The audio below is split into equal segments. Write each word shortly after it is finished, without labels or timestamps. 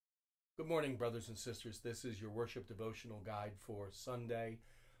Good morning, brothers and sisters. This is your worship devotional guide for Sunday,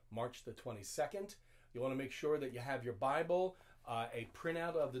 March the 22nd. You want to make sure that you have your Bible, a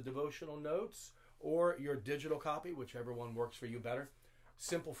printout of the devotional notes, or your digital copy, whichever one works for you better.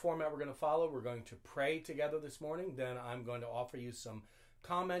 Simple format we're going to follow. We're going to pray together this morning. Then I'm going to offer you some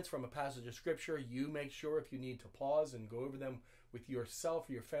comments from a passage of Scripture. You make sure if you need to pause and go over them with yourself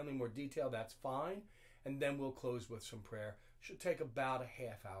or your family in more detail, that's fine. And then we'll close with some prayer. Should take about a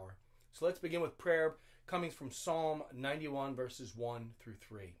half hour. So let's begin with prayer coming from Psalm 91, verses 1 through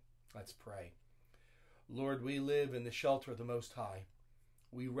 3. Let's pray. Lord, we live in the shelter of the Most High.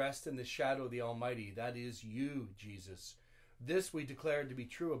 We rest in the shadow of the Almighty. That is you, Jesus. This we declare to be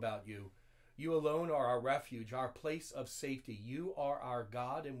true about you. You alone are our refuge, our place of safety. You are our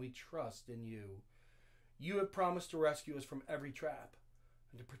God, and we trust in you. You have promised to rescue us from every trap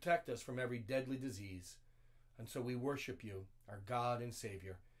and to protect us from every deadly disease. And so we worship you, our God and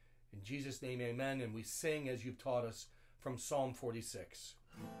Savior. In Jesus' name, amen. And we sing as you've taught us from Psalm 46.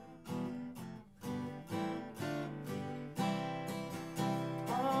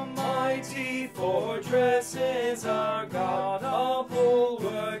 A mighty fortress is our God, a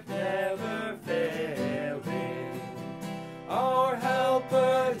bulwark never failing. Our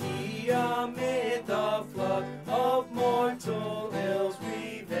helper, he amid the flood of mortal ills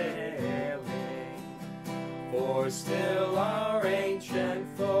prevailing. For still our ancient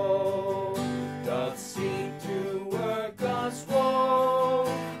foe doth seek to work us woe.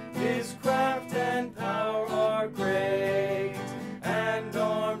 His craft and power are great, and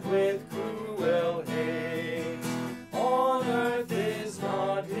armed with cruel hate. On earth is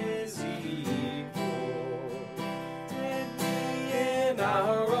not his equal. Did we in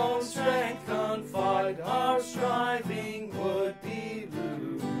our own strength confide, our striving would be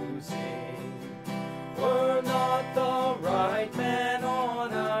losing. Were not the right man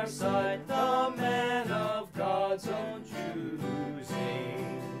on our side, the man of God's own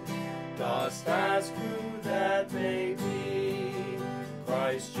choosing. Dost ask who that may be?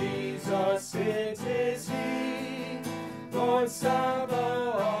 Christ Jesus, it is he. Lord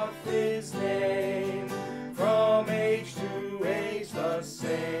Sabaoth his name, from age to age the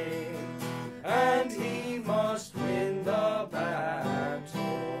same. And he must win the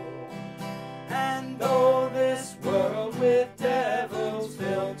battle. And though this world with devils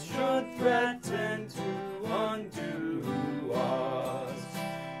filled should threaten to undo us,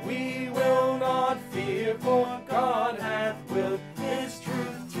 we will not fear, for God hath willed his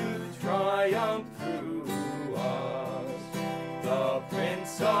truth to triumph through us. The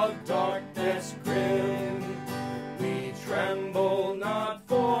Prince of Darkness grim, we tremble not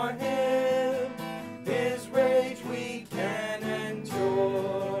for him. His rage we can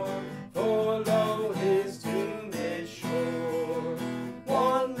endure, for lo, his doom is sure.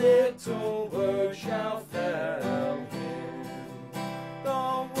 One little word shall fell him.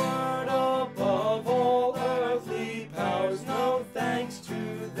 The word above all earthly powers, no thanks to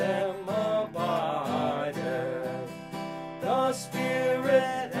them abideth. The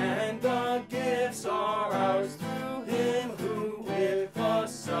Spirit and the gifts are ours through him who with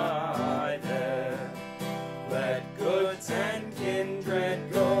us sideth. Let goods and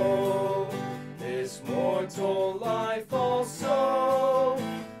kindred go, this mortal life also.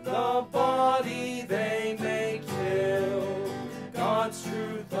 The body they may kill, God's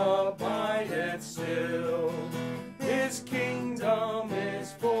truth abideth still. His kingdom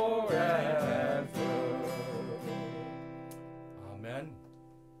is forever. Amen.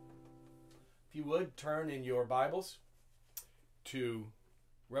 If you would, turn in your Bibles to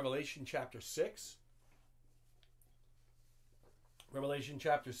Revelation chapter 6. Revelation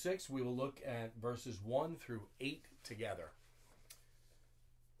chapter 6, we will look at verses 1 through 8 together.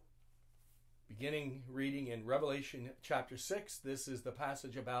 Beginning reading in Revelation chapter 6, this is the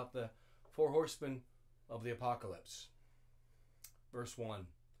passage about the four horsemen of the apocalypse. Verse 1.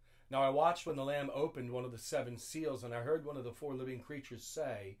 Now I watched when the Lamb opened one of the seven seals, and I heard one of the four living creatures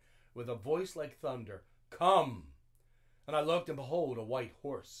say, with a voice like thunder, "Come!" And I looked, and behold, a white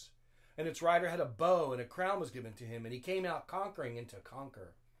horse. And its rider had a bow, and a crown was given to him, and he came out conquering and to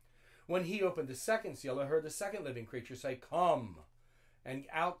conquer. When he opened the second seal, I heard the second living creature say, "Come!" And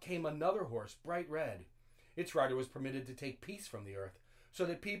out came another horse, bright red. Its rider was permitted to take peace from the earth, so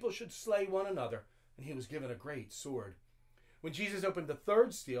that people should slay one another, and he was given a great sword. When Jesus opened the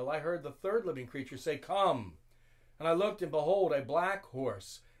third seal, I heard the third living creature say, "Come!" And I looked, and behold, a black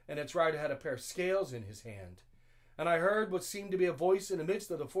horse, and its rider had a pair of scales in his hand. And I heard what seemed to be a voice in the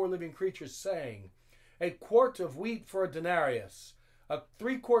midst of the four living creatures saying, "A quart of wheat for a denarius,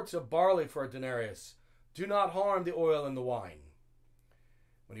 3 quarts of barley for a denarius. Do not harm the oil and the wine."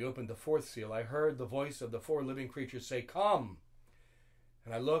 When he opened the fourth seal, I heard the voice of the four living creatures say, "Come!"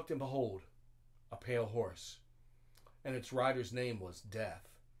 And I looked, and behold, a pale horse, and its rider's name was Death,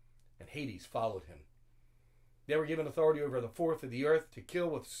 and Hades followed him. They were given authority over the fourth of the earth to kill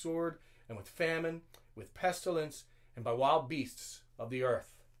with sword and with famine, with pestilence, and by wild beasts of the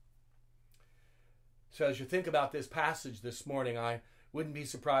earth. So as you think about this passage this morning, I wouldn't be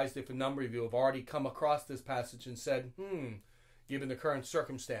surprised if a number of you have already come across this passage and said, given the current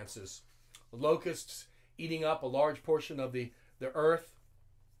circumstances, locusts eating up a large portion of the earth,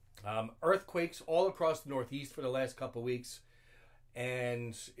 earthquakes all across the Northeast for the last couple of weeks,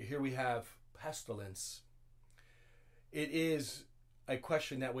 and here we have pestilence. It is a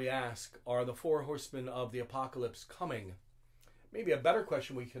question that we ask, are the four horsemen of the apocalypse coming? Maybe a better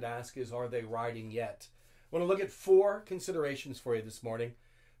question we could ask is, are they riding yet? I want to look at four considerations for you this morning.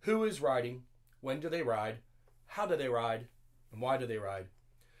 Who is riding? When do they ride? How do they ride? And why do they ride?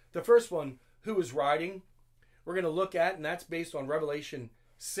 The first one, who is riding, we're going to look at, and that's based on Revelation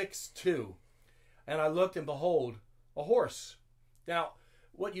 6:2. And I looked, and behold, a horse. Now,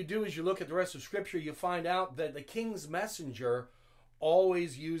 what you do is you look at the rest of Scripture, you find out that the king's messenger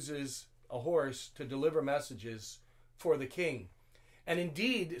always uses a horse to deliver messages for the king. And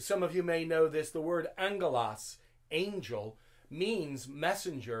indeed, some of you may know this, the word angelos, angel, means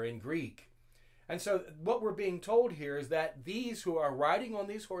messenger in Greek. And so what we're being told here is that these who are riding on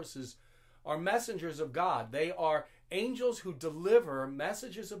these horses are messengers of God. They are angels who deliver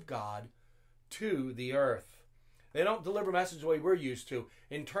messages of God to the earth. They don't deliver messages the way we're used to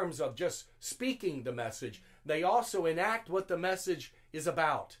in terms of just speaking the message. They also enact what the message is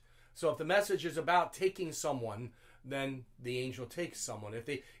about. So if the message is about taking someone, then the angel takes someone.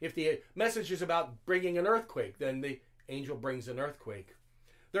 If the message is about bringing an earthquake, then the angel brings an earthquake.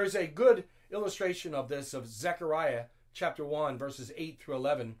 There's a good illustration of this of Zechariah chapter 1, verses 8 through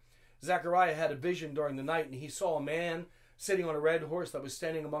 11. Zechariah had a vision during the night, and he saw a man sitting on a red horse that was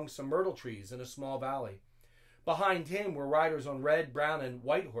standing among some myrtle trees in a small valley. Behind him were riders on red, brown, and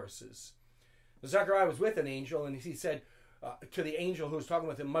white horses. Zechariah was with an angel, and he said to the angel who was talking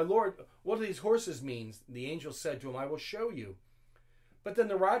with him, "My Lord, what do these horses mean?" The angel said to him, "I will show you." But then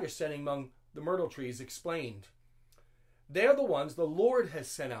the riders standing among the myrtle trees explained, "They are the ones the Lord has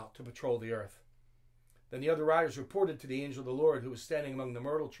sent out to patrol the earth." Then the other riders reported to the angel of the Lord who was standing among the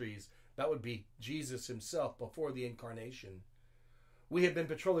myrtle trees, that would be Jesus himself before the incarnation, "We have been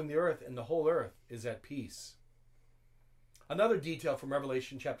patrolling the earth, and the whole earth is at peace." Another detail from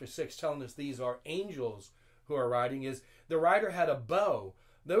Revelation chapter 6 telling us these are angels who are riding is the rider had a bow.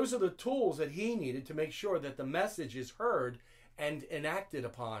 Those are the tools that he needed to make sure that the message is heard and enacted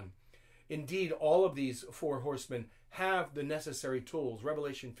upon. Indeed, all of these four horsemen have the necessary tools.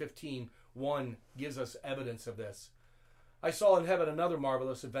 Revelation 15:1 gives us evidence of this. I saw in heaven another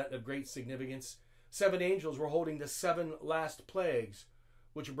marvelous event of great significance. 7 angels were holding the 7 last plagues,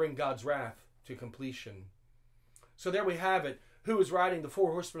 which will bring God's wrath to completion. So there we have it. Who is riding the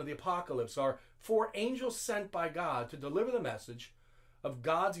four horsemen of the apocalypse are 4 angels sent by God to deliver the message of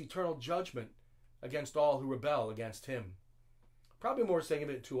God's eternal judgment against all who rebel against him. Probably more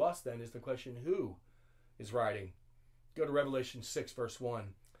significant to us then is the question, who is riding? Go to Revelation 6, verse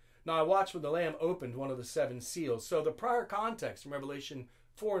 1. Now I watched when the Lamb opened one of the 7 seals. So the prior context from Revelation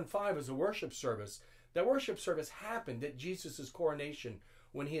 4 and 5 is a worship service. That worship service happened at Jesus' coronation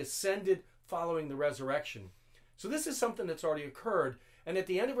when he ascended following the resurrection. So this is something that's already occurred. And at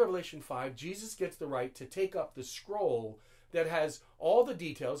the end of Revelation 5, Jesus gets the right to take up the scroll that has all the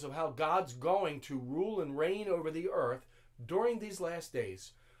details of how God's going to rule and reign over the earth during these last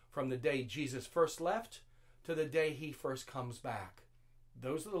days, from the day Jesus first left to the day he first comes back.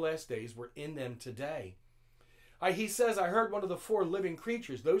 Those are the last days. We're in them today. He says, I heard one of the 4 living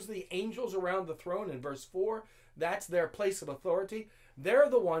creatures. Those are the angels around the throne in verse 4. That's their place of authority. They're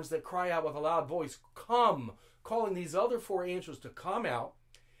the ones that cry out with a loud voice, "Come," calling these other 4 angels to come out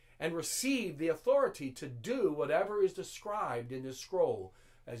and receive the authority to do whatever is described in this scroll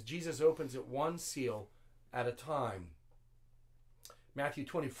as Jesus opens it one seal at a time. Matthew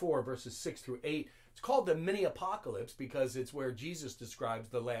 24, verses 6 through 8. It's called the mini-apocalypse because it's where Jesus describes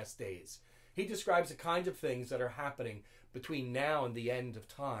the last days. He describes the kinds of things that are happening between now and the end of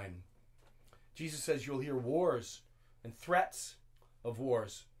time. Jesus says you'll hear wars and threats of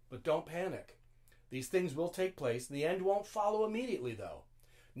wars, but don't panic. These things will take place, and the end won't follow immediately, though.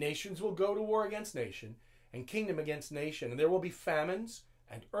 Nations will go to war against nation, and kingdom against nation, and there will be famines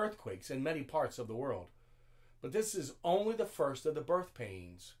and earthquakes in many parts of the world. But this is only the first of the birth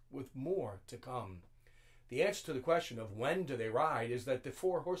pains, with more to come. The answer to the question of when do they ride is that the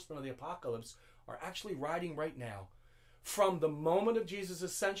 4 horsemen of the apocalypse are actually riding right now. from the moment of Jesus'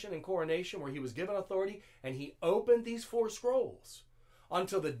 ascension and coronation, where he was given authority and he opened these 4 scrolls,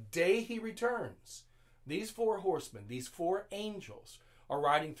 until the day he returns. These 4 horsemen, these 4 angels, are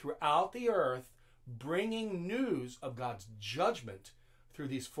riding throughout the earth, bringing news of God's judgment through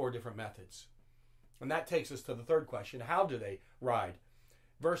these 4 different methods. And that takes us to the third question. How do they ride?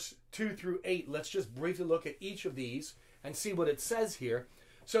 Verse 2 through 8, let's just briefly look at each of these and see what it says here.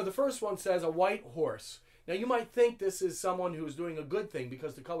 So the first one says a white horse. Now you might think this is someone who is doing a good thing,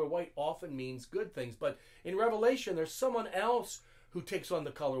 because the color white often means good things. But in Revelation, there's someone else who takes on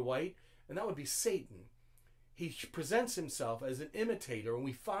the color white, and that would be Satan. He presents himself as an imitator, and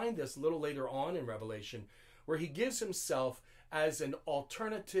we find this a little later on in Revelation, where he gives himself as an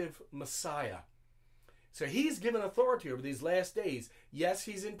alternative Messiah. So he's given authority over these last days. Yes,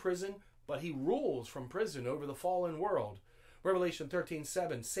 he's in prison, but he rules from prison over the fallen world. Revelation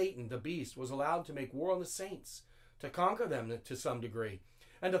 13:7, Satan, the beast, was allowed to make war on the saints, to conquer them to some degree.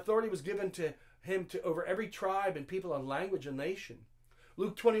 And authority was given to him over every tribe and people and language and nation.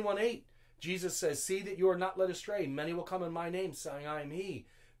 Luke 21:8, Jesus says, see that you are not led astray. Many will come in my name, saying, I am he.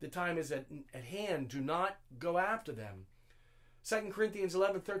 The time is at hand. Do not go after them. 2 Corinthians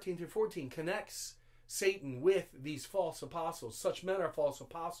 11:13 through 14 connects Satan with these false apostles. Such men are false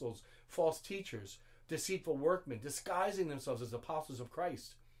apostles, false teachers, deceitful workmen, disguising themselves as apostles of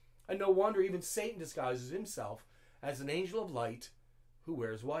Christ. And no wonder even Satan disguises himself as an angel of light who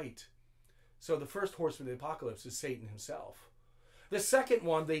wears white. So the first horseman of the apocalypse is Satan himself. The second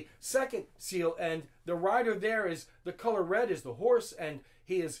one, the second seal, and the rider there is the color red is the horse, and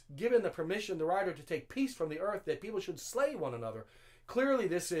he is given the permission, the rider, to take peace from the earth, that people should slay one another. Clearly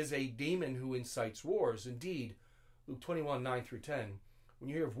this is a demon who incites wars. Indeed, Luke 21:9 through 10. When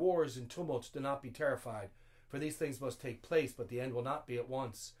you hear of wars and tumults, do not be terrified, for these things must take place, but the end will not be at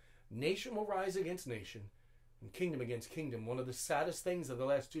once. Nation will rise against nation, and kingdom against kingdom. One of the saddest things of the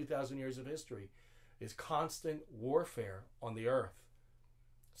last 2,000 years of history is constant warfare on the earth.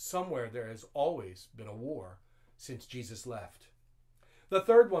 Somewhere there has always been a war since Jesus left. The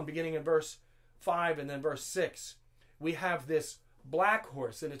third one, beginning in verse 5 and then verse 6, we have this black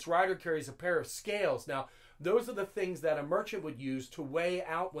horse, and its rider carries a pair of scales. Now, those are the things that a merchant would use to weigh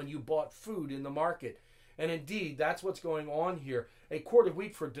out when you bought food in the market. And indeed, that's what's going on here. A quart of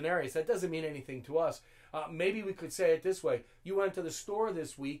wheat for a denarius, that doesn't mean anything to us. Maybe we could say it this way. You went to the store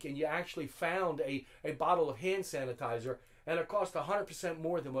this week and you actually found a bottle of hand sanitizer, and it cost 100%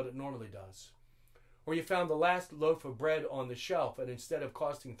 more than what it normally does. Or you found the last loaf of bread on the shelf, and instead of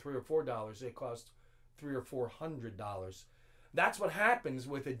costing $3 or $4, it cost $300 or $400. That's what happens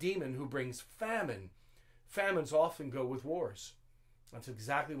with a demon who brings famine. Famines often go with wars. That's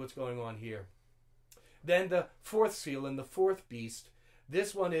exactly what's going on here. Then the fourth seal and the fourth beast.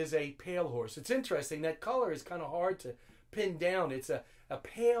 This one is a pale horse. It's interesting. That color is kind of hard to pin down. It's a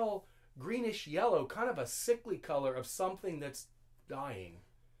pale greenish yellow, kind of a sickly color of something that's dying.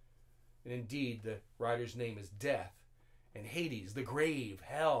 And indeed, the rider's name is Death. And Hades, the grave,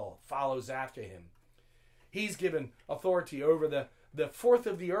 hell, follows after him. He's given authority over the fourth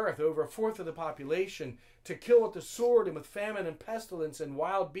of the earth, over a fourth of the population, to kill with the sword and with famine and pestilence and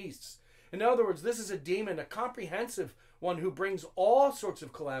wild beasts. In other words, this is a demon, a comprehensive one who brings all sorts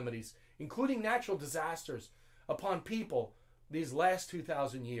of calamities, including natural disasters, upon people these last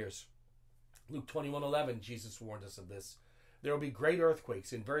 2,000 years. Luke 21:11, Jesus warned us of this. There will be great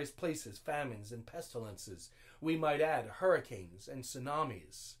earthquakes in various places, famines and pestilences. We might add hurricanes and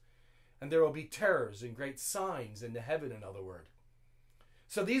tsunamis. And there will be terrors and great signs in the heaven, in other words.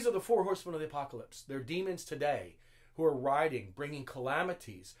 So these are the 4 horsemen of the apocalypse. They're demons today who are riding, bringing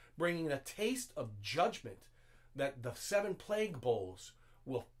calamities, bringing a taste of judgment that the 7 plague bowls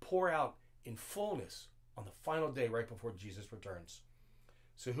will pour out in fullness on the final day right before Jesus returns.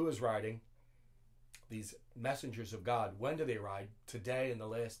 So who is riding? These messengers of God. When do they ride? Today, in the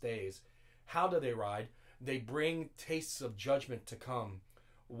last days. How do they ride? They bring tastes of judgment to come.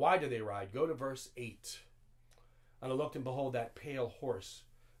 Why do they ride? Go to verse 8. And I looked, and behold, that pale horse,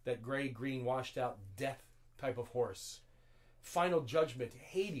 that gray, green, washed out death type of horse. Final judgment,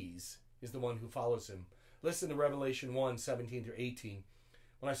 Hades, is the one who follows him. Listen to Revelation 1:17 through 18.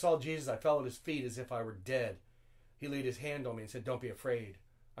 When I saw Jesus, I fell at his feet as if I were dead. He laid his hand on me and said, don't be afraid.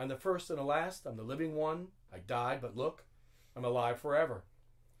 I'm the first and the last. I'm the living one. I died, but look, I'm alive forever.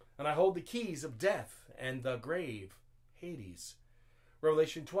 And I hold the keys of death and the grave, Hades.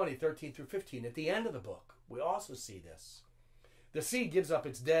 Revelation 20:13 through 15. At the end of the book, we also see this. The sea gives up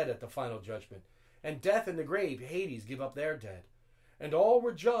its dead at the final judgment, and death and the grave, Hades, give up their dead. And all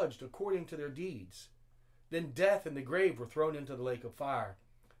were judged according to their deeds. Then death and the grave were thrown into the lake of fire.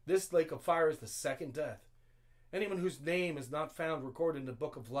 This lake of fire is the second death. Anyone whose name is not found recorded in the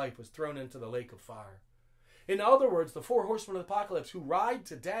book of life was thrown into the lake of fire. In other words, the four horsemen of the apocalypse who ride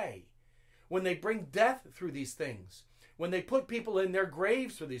today, when they bring death through these things, when they put people in their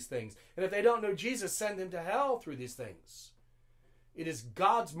graves for these things, and if they don't know Jesus, send them to hell through these things. It is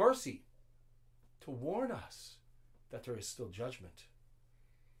God's mercy to warn us that there is still judgment.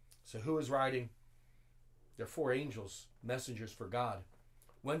 So who is riding? They're four angels, messengers for God.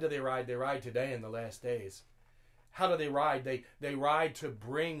 When do they ride? They ride today in the last days. How do they ride? They ride to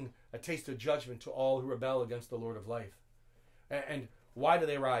bring a taste of judgment to all who rebel against the Lord of life. And why do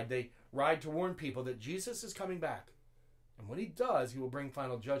they ride? They ride to warn people that Jesus is coming back. And when he does, he will bring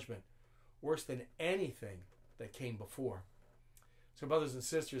final judgment, worse than anything that came before. So brothers and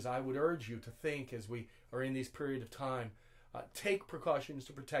sisters, I would urge you to think as we are in this period of time, take precautions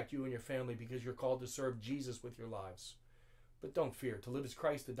to protect you and your family because you're called to serve Jesus with your lives. But don't fear. To live is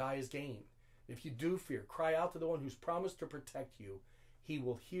Christ, to die is gain. If you do fear, cry out to the one who's promised to protect you. He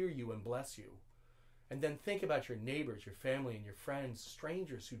will hear you and bless you. And then think about your neighbors, your family, and your friends,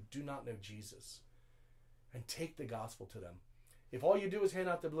 strangers who do not know Jesus. And take the gospel to them. If all you do is hand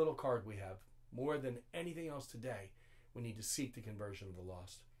out the little card we have, more than anything else today, we need to seek the conversion of the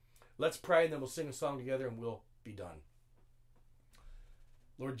lost. Let's pray, and then we'll sing a song together, and we'll be done.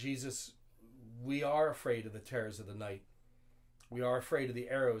 Lord Jesus, we are afraid of the terrors of the night. We are afraid of the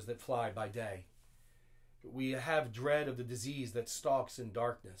arrows that fly by day. We have dread of the disease that stalks in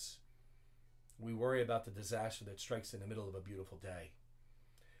darkness. We worry about the disaster that strikes in the middle of a beautiful day.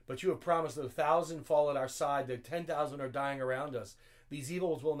 But you have promised that 1,000 fall at our side, that 10,000 are dying around us. These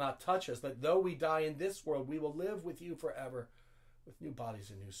evils will not touch us, that though we die in this world, we will live with you forever, with new bodies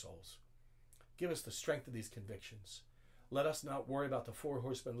and new souls. Give us the strength of these convictions. Let us not worry about the four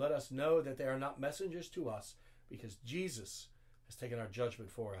horsemen. Let us know that they are not messengers to us, because Jesus has taken our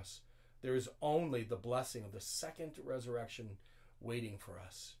judgment for us. There is only the blessing of the second resurrection waiting for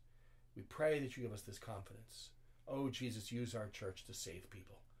us. We pray that you give us this confidence. Oh, Jesus, use our church to save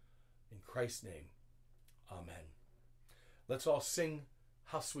people. In Christ's name, amen. Let's all sing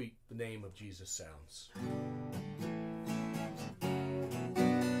how sweet the name of Jesus sounds.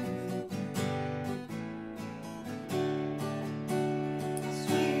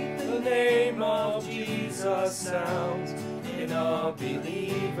 Sweet the name of Jesus sounds in a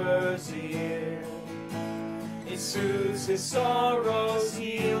believer's ear. It soothes his sorrows,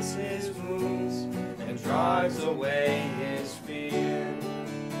 heals his wounds, and drives away his fear.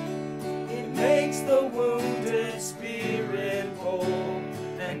 It makes the wounded spirit whole,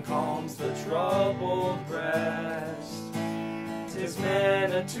 and calms the troubled breast. 'Tis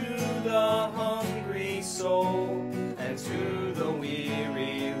manna to the hungry soul, and to the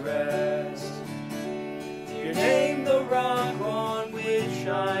weary rest. Your name, the rock on which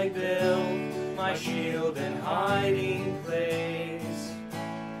I build, my shield and hiding place,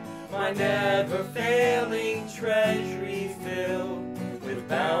 my never-failing treasury filled with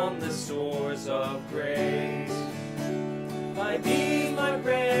boundless stores of grace. My being, my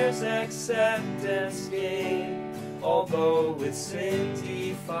prayers acceptance gain, although with sin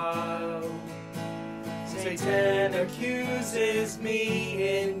defiled. Satan accuses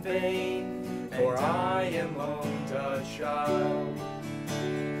me in vain, for I am owned a child.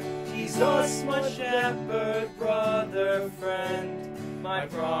 Jesus, my shepherd, brother, friend, my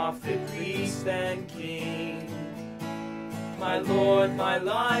prophet, priest, and king, my Lord, my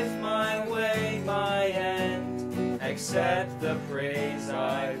life, my way, my end, accept the praise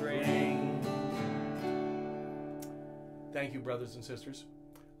I bring. Thank you, brothers and sisters.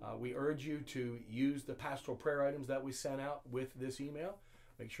 We urge you to use the pastoral prayer items that we sent out with this email.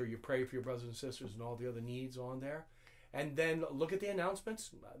 Make sure you pray for your brothers and sisters and all the other needs on there. And then look at the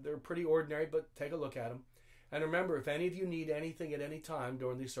announcements. They're pretty ordinary, but take a look at them. And remember, if any of you need anything at any time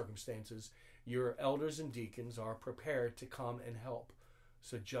during these circumstances, your elders and deacons are prepared to come and help.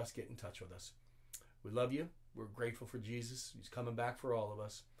 So just get in touch with us. We love you. We're grateful for Jesus. He's coming back for all of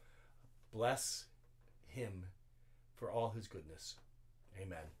us. Bless him for all his goodness.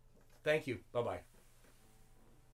 Amen. Thank you. Bye-bye.